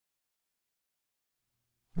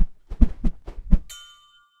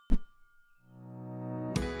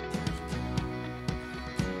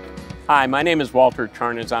Hi, my name is Walter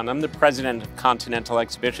Charnizon. I'm the president of Continental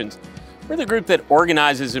Exhibitions. We're the group that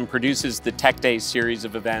organizes and produces the TechDay series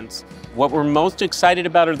of events. What we're most excited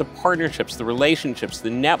about are the partnerships, the relationships, the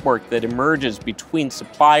network that emerges between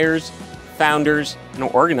suppliers, founders, and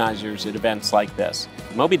organizers at events like this.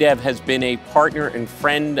 MobiDev has been a partner and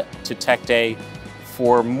friend to TechDay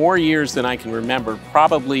for more years than I can remember,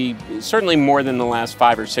 certainly more than the last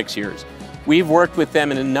 5 or 6 years. We've worked with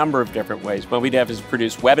them in a number of different ways. MobiDev has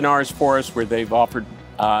produced webinars for us where they've offered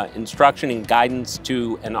instruction and guidance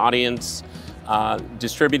to an audience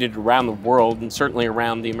distributed around the world and certainly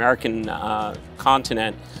around the American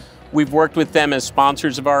continent. We've worked with them as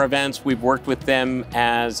sponsors of our events, we've worked with them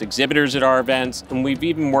as exhibitors at our events, and we've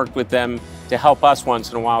even worked with them to help us once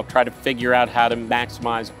in a while try to figure out how to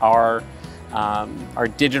maximize our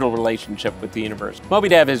digital relationship with the universe.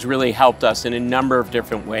 MobiDev has really helped us in a number of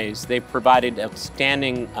different ways. They've provided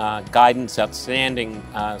outstanding guidance, outstanding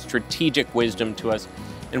strategic wisdom to us,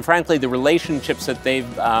 and frankly, the relationships that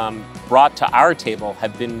they've brought to our table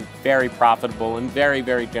have been very profitable and very,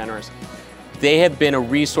 very generous. They have been a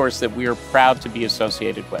resource that we are proud to be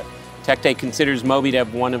associated with. TechDay considers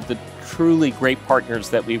MobiDev one of the truly great partners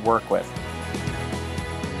that we work with.